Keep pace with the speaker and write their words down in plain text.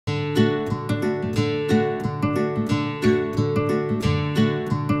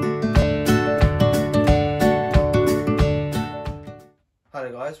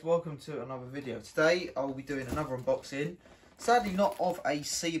guys, welcome to another video. Today I'll be doing another unboxing. Sadly not of a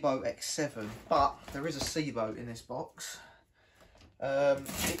Sebo X7, but there is a Sebo in this box.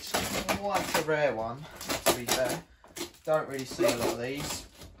 It's quite a rare one, to be fair. Don't really see a lot of these.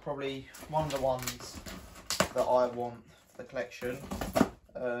 Probably one of the ones that I want for the collection.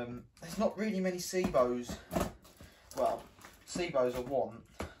 There's not really many Sebos. Well, Sebos I want.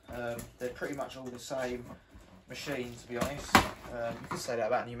 They're pretty much all the same machine, to be honest. You could say that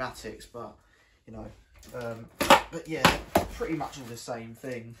about pneumatics, but you know, but yeah, pretty much all the same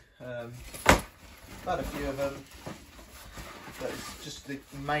thing. I've had a few of them, but it's just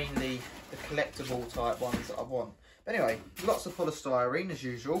mainly the collectible type ones that I want. But anyway, lots of polystyrene as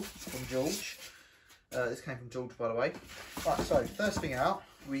usual from George. This came from George, by the way. Right, so first thing out,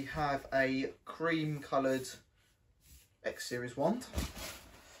 we have a cream coloured X Series wand.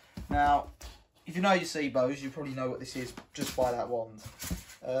 Now, if you know your Sebos, you probably know what this is just by that wand.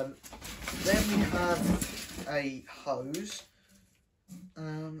 Then we have a hose.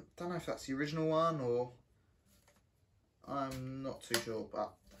 Don't know if that's the original one or I'm not too sure,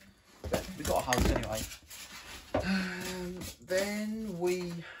 but we've got a hose anyway. Then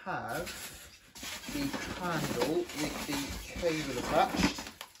we have the handle with the cable attached.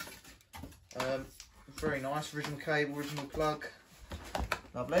 Very nice, original cable, original plug.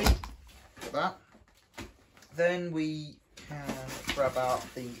 Lovely. Look at that. Then we can grab out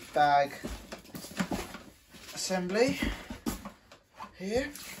the bag assembly here.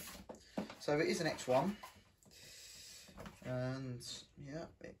 So it is an X1, and yeah,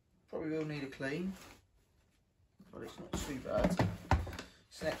 it probably will need a clean, but it's not too bad.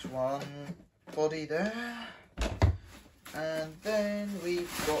 It's an X1 body there, and then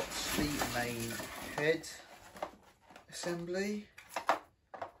we've got the main head assembly.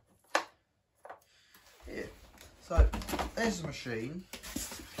 Here. So there's the machine,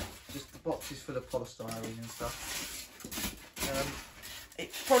 just the box is full of polystyrene and stuff.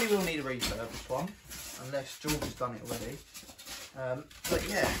 It probably will need a refurb, this one, unless George has done it already. But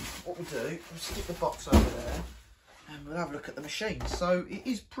yeah, what we'll do, we'll stick the box over there and we'll have a look at the machine. So it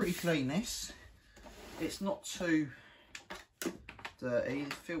is pretty clean, this. It's not too dirty,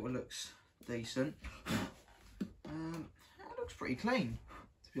 the filter looks decent. It looks pretty clean,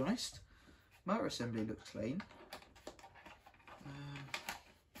 to be honest. Motor assembly looks clean.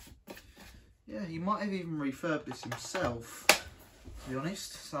 Yeah, he might have even refurbed this himself, to be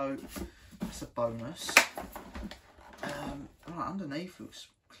honest, so that's a bonus. Right, underneath looks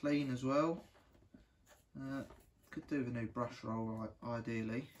clean as well. Could do with a new brush roll,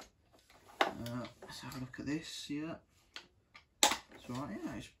 ideally. Let's have a look at this. Yeah, it's right.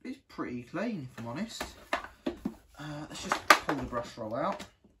 Yeah, it's pretty clean, if I'm honest. Let's just pull the brush roll out.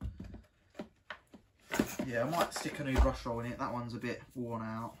 Yeah, I might stick a new brush roll in it. That one's a bit worn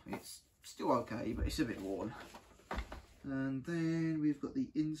out. It's still okay, but it's a bit worn. And then we've got the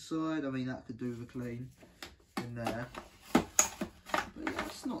inside. I mean, that could do with a clean in there. But yeah,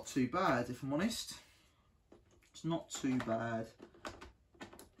 it's not too bad, if I'm honest. It's not too bad.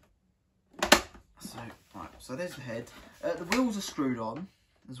 So, right, so there's the head. The wheels are screwed on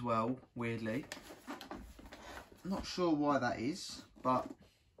as well, weirdly. I'm not sure why that is, but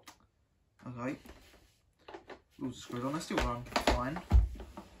okay. Wheels are screwed on, they still run fine.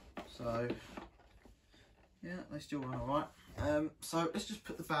 So, yeah, they still run alright. So let's just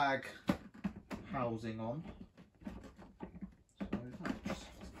put the bag housing on. So that just,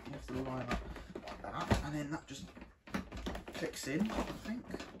 you have to line up like that, and then that just clicks in, I think.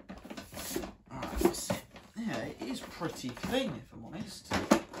 Alright, that's it. Yeah, it is pretty clean, if I'm honest.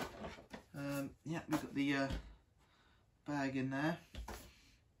 Yeah, we've got the bag in there.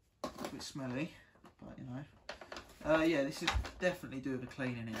 A bit smelly, but you know. Yeah, this is definitely doing a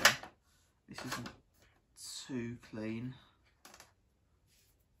clean in here. This isn't too clean.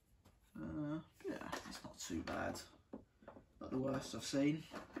 Yeah, it's not too bad. Not the worst I've seen.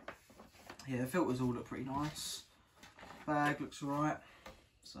 Yeah, the filters all look pretty nice. Bag looks alright.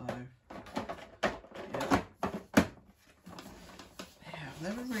 So, yeah. Yeah, I've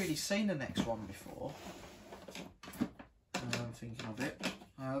never really seen the next one before. I'm thinking of it.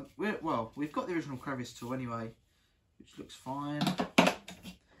 Well, we've got the original crevice tool anyway, which looks fine.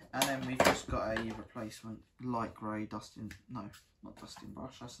 And then we've just got a replacement light grey dusting, no, not dusting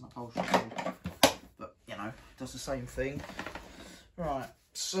brush, that's an upholstery tool. But, you know, does the same thing. Right,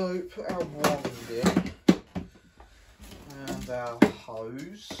 so put our wand in, and our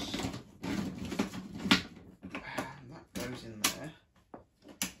hose. And that goes in there.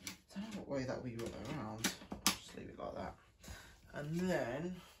 Don't know what way that we got around, I'll just leave it like that. And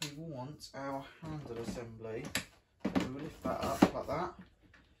then we want our handle assembly. We will lift that up like that.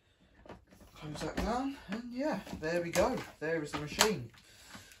 close that down, and yeah, there we go. There is the machine,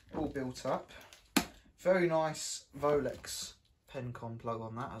 all built up. Very nice Volex Pencom plug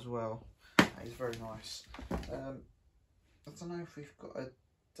on that as well. That is very nice. I don't know if we've got a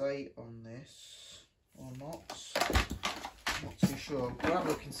date on this or not. I'm not too sure. We'll have a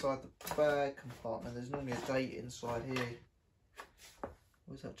look inside the bag compartment. There's normally a date inside here.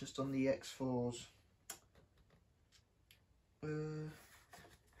 Or is that just on the X4s? No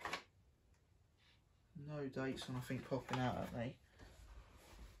dates on, I think, popping out at me.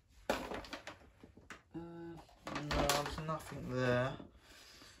 No, there's nothing there.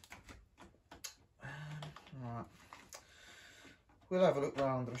 Right. We'll have a look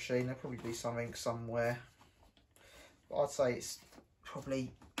around the machine. There'll probably be something somewhere. But I'd say it's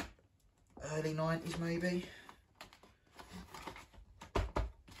probably early 90s maybe.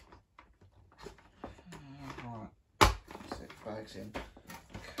 Right. Set bags in.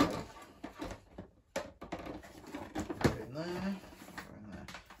 Okay. Go in there.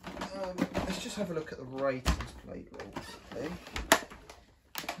 Let's just have a look at the ratings plate roll quickly.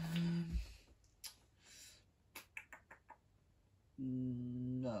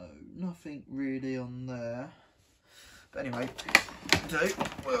 No, nothing really on there. But anyway,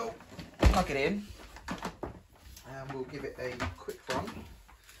 we'll plug it in and we'll give it a quick run.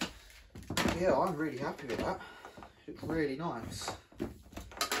 Yeah, I'm really happy with that. It's really nice.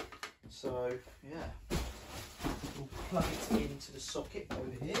 So yeah, we'll plug it into the socket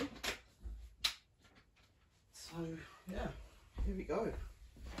over here. So yeah, here we go.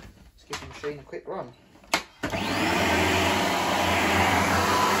 Let's give the machine a quick run.